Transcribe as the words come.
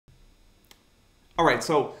All right,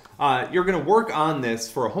 so you're going to work on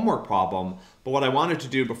this for a homework problem, but what I wanted to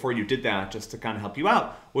do before you did that, just to kind of help you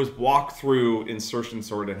out, was walk through insertion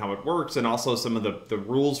sort and how it works, and also some of the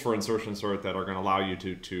rules for insertion sort that are going to allow you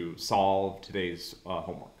to solve today's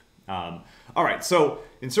homework. All right, so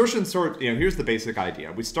insertion sort, here's the basic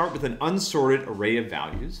idea. We start with an unsorted array of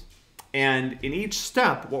values, and in each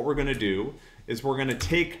step, what we're going to do is we're going to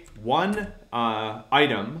take one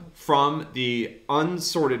item from the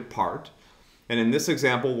unsorted part. And in this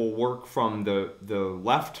example, we'll work from the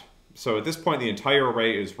left. So at this point, the entire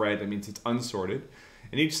array is red. That means it's unsorted.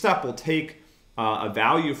 And each step will take a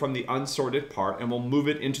value from the unsorted part and we'll move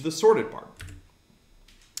it into the sorted part.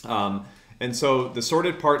 And so the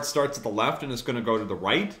sorted part starts at the left and is going to go to the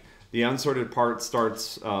right. The unsorted part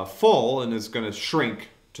starts full and is going to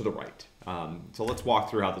shrink to the right. So let's walk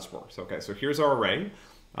through how this works. Okay, so here's our array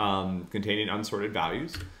containing unsorted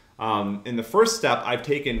values. In the first step, I've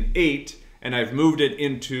taken 8 and I've moved it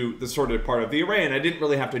into the sorted part of the array, and I didn't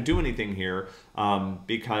really have to do anything here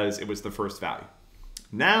because it was the first value.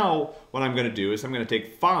 Now, what I'm going to do is I'm going to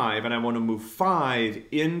take 5 and I want to move 5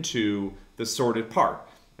 into the sorted part.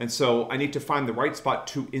 And so I need to find the right spot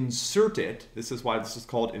to insert it. This is why this is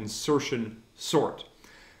called insertion sort.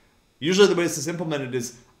 Usually the way this is implemented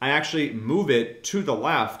is I actually move it to the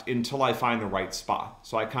left until I find the right spot.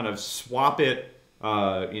 So I kind of swap it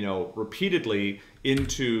repeatedly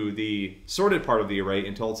into the sorted part of the array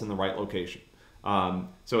until it's in the right location.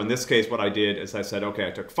 So in this case, what I did is I said, okay,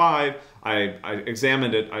 I took 5, I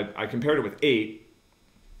examined it, I compared it with 8.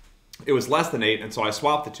 It was less than 8, and so I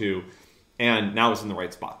swapped the two, and now it's in the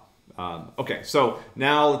right spot. Okay, so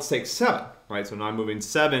now let's take 7, right? So now I'm moving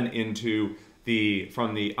 7 into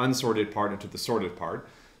from the unsorted part into the sorted part.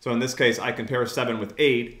 So in this case, I compare 7 with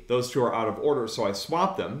 8. Those two are out of order, so I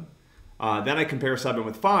swap them. Then I compare 7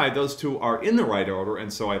 with 5. Those two are in the right order,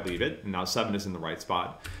 and so I leave it. And now 7 is in the right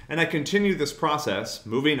spot. And I continue this process,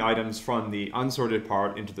 moving items from the unsorted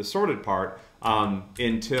part into the sorted part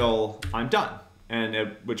until I'm done. And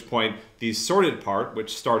at which point, the sorted part,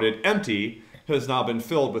 which started empty, has now been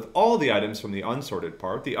filled with all the items from the unsorted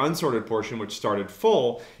part. The unsorted portion, which started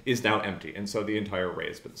full, is now empty. And so the entire array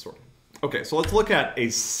has been sorted. Okay, so let's look at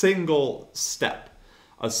a single step,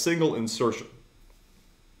 a single insertion.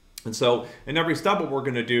 And so in every step, what we're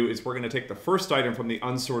going to do is we're going to take the first item from the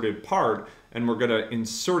unsorted part and we're going to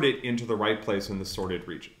insert it into the right place in the sorted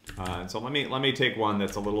region. And so let me take one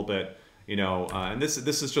that's a little bit, and this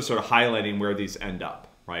is just sort of highlighting where these end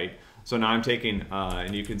up, right? So now I'm taking,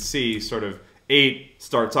 and you can see sort of 8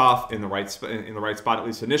 starts off in the right spot, at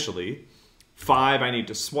least initially. 5 I need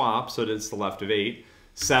to swap so that it's the left of 8.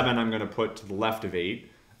 7 I'm going to put to the left of 8.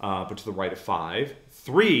 But to the right of 5.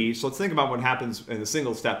 3, so let's think about what happens in a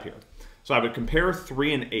single step here. So I would compare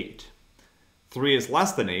 3 and 8. 3 is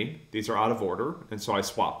less than 8. These are out of order, and so I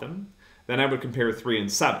swap them. Then I would compare 3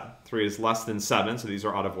 and 7. 3 is less than 7, so these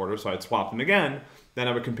are out of order, so I'd swap them again. Then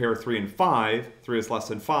I would compare 3 and 5. 3 is less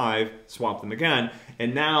than 5, swap them again.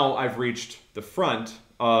 And now I've reached the front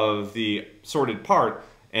of the sorted part,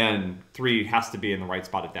 and 3 has to be in the right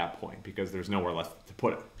spot at that point because there's nowhere left to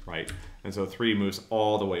put it, right? And so 3 moves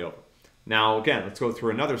all the way over. Now again, let's go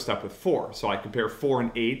through another step with 4. So I compare 4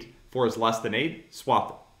 and 8. 4 is less than 8, swap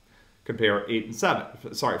them. Compare 8 and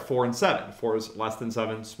 7. Sorry, 4 and 7. 4 is less than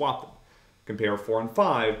 7, swap them. Compare 4 and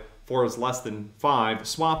 5. 4 is less than 5,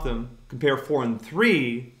 swap them. Compare 4 and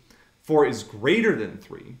 3. 4 is greater than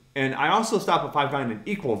 3. And I also stop if I find an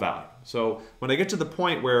equal value. So when I get to the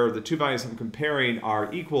point where the two values I'm comparing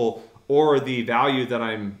are equal, or the value that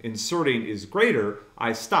I'm inserting is greater,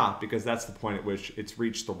 I stop because that's the point at which it's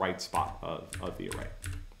reached the right spot of the array.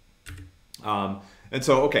 And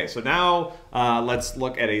so, okay, so now let's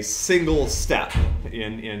look at a single step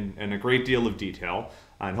in a great deal of detail.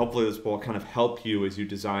 And hopefully this will kind of help you as you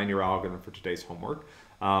design your algorithm for today's homework.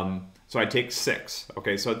 So I take 6.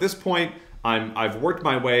 Okay, so at this point, I've worked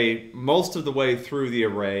my way most of the way through the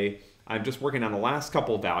array. I'm just working on the last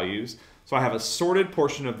couple of values. So I have a sorted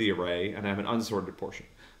portion of the array and I have an unsorted portion.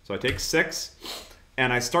 So I take 6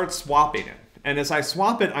 and I start swapping it. And as I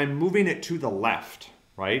swap it, I'm moving it to the left,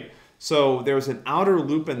 right? So there's an outer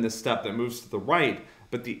loop in this step that moves to the right,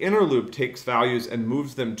 but the inner loop takes values and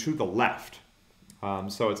moves them to the left.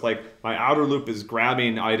 So it's like my outer loop is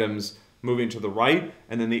grabbing items moving to the right,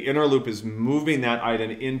 and then the inner loop is moving that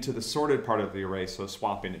item into the sorted part of the array, so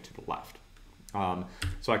swapping it to the left.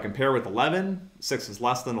 So I compare with 11, 6 is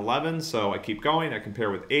less than 11, so I keep going. I compare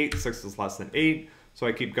with 8, 6 is less than 8, so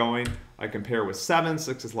I keep going. I compare with 7,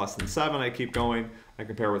 6 is less than 7, I keep going. I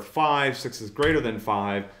compare with 5, 6 is greater than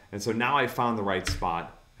 5, and so now I found the right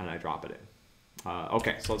spot and I drop it in.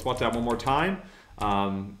 Okay, so let's watch that one more time.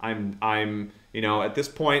 I'm You know, at this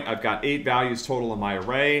point, I've got 8 values total in my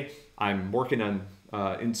array. I'm working on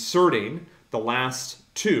inserting the last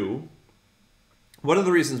 2. One of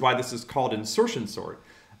the reasons why this is called insertion sort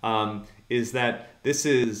is that this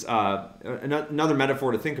is another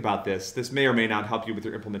metaphor to think about this. This may or may not help you with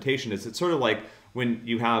your implementation. It's sort of like when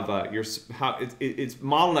you have it's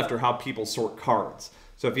modeled after how people sort cards.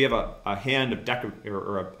 So if you have a hand of deck of,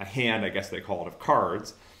 or a hand, I guess they call it, of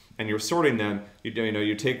cards, and you're sorting them,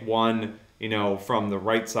 you take one, from the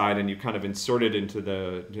right side and you kind of insert it into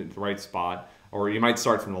the right spot. Or you might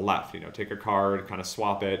start from the left, take a card, kind of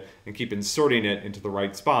swap it, and keep inserting it into the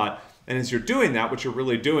right spot. And as you're doing that, what you're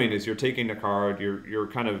really doing is you're taking the card, you're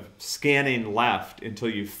kind of scanning left until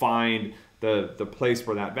you find the place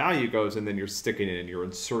where that value goes, and then you're sticking it and you're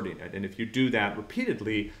inserting it. And if you do that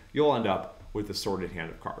repeatedly, you'll end up with a sorted hand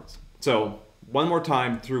of cards. So one more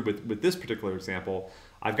time through with this particular example,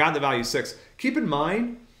 I've got the value 6. Keep in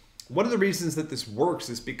mind, one of the reasons that this works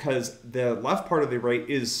is because the left part of the array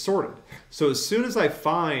is sorted. So as soon as I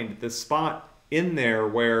find the spot in there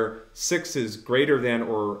where 6 is greater than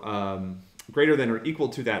or equal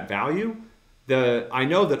to that value, I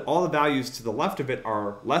know that all the values to the left of it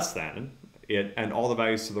are less than it, and all the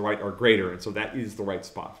values to the right are greater, and so that is the right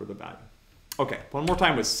spot for the value. Okay, one more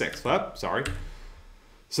time with 6. Sorry.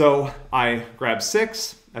 So I grab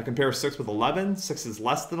 6, I compare 6 with 11, 6 is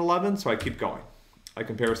less than 11, so I keep going. I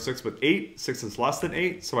compare 6 with 8, 6 is less than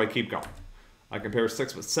 8, so I keep going. I compare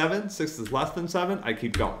 6 with 7, 6 is less than 7, I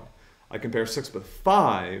keep going. I compare 6 with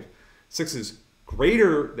 5, 6 is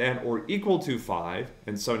greater than or equal to 5,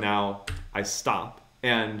 and so now I stop.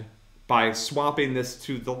 And by swapping this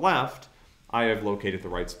to the left, I have located the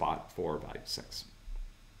right spot for value 6.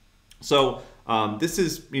 So this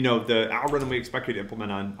is, the algorithm we expect you to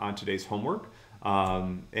implement on today's homework,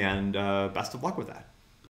 and best of luck with that.